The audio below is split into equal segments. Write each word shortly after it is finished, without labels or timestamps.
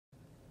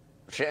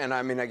And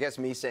I mean, I guess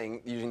me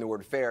using the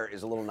word fair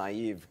is a little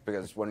naive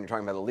because when you're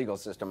talking about the legal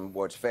system,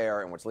 what's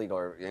fair and what's legal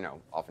are,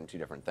 often two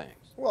different things.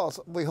 Well,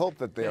 we hope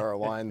that they are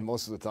aligned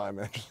most of the time,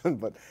 Anderson.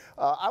 But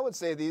I would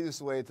say the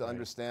easiest way to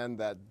understand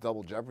that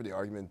double jeopardy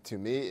argument to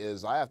me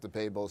is I have to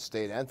pay both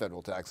state and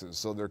federal taxes.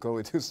 So they're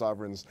clearly two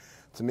sovereigns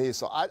to me.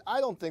 So I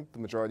don't think the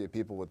majority of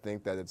people would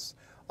think that it's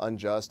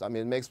unjust. I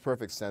mean, it makes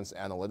perfect sense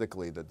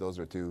analytically that those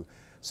are two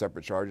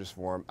separate charges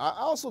for him. I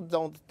also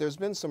don't, there's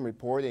been some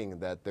reporting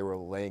that they were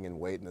laying in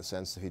wait in the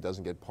sense that he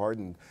doesn't get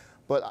pardoned.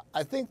 But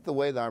I think the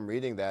way that I'm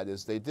reading that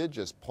is they did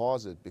just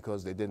pause it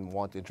because they didn't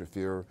want to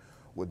interfere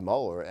with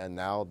Mueller, and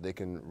now they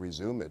can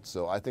resume it.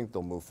 So I think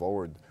they'll move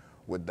forward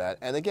with that.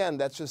 And again,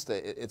 that's just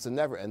it's a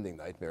never-ending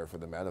nightmare for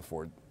the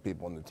Manafort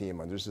people on the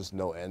team. And there's just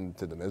no end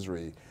to the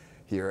misery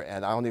here.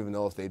 And I don't even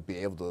know if they'd be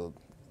able to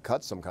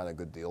cut some kind of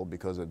good deal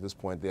because at this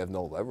point they have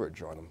no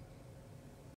leverage on them.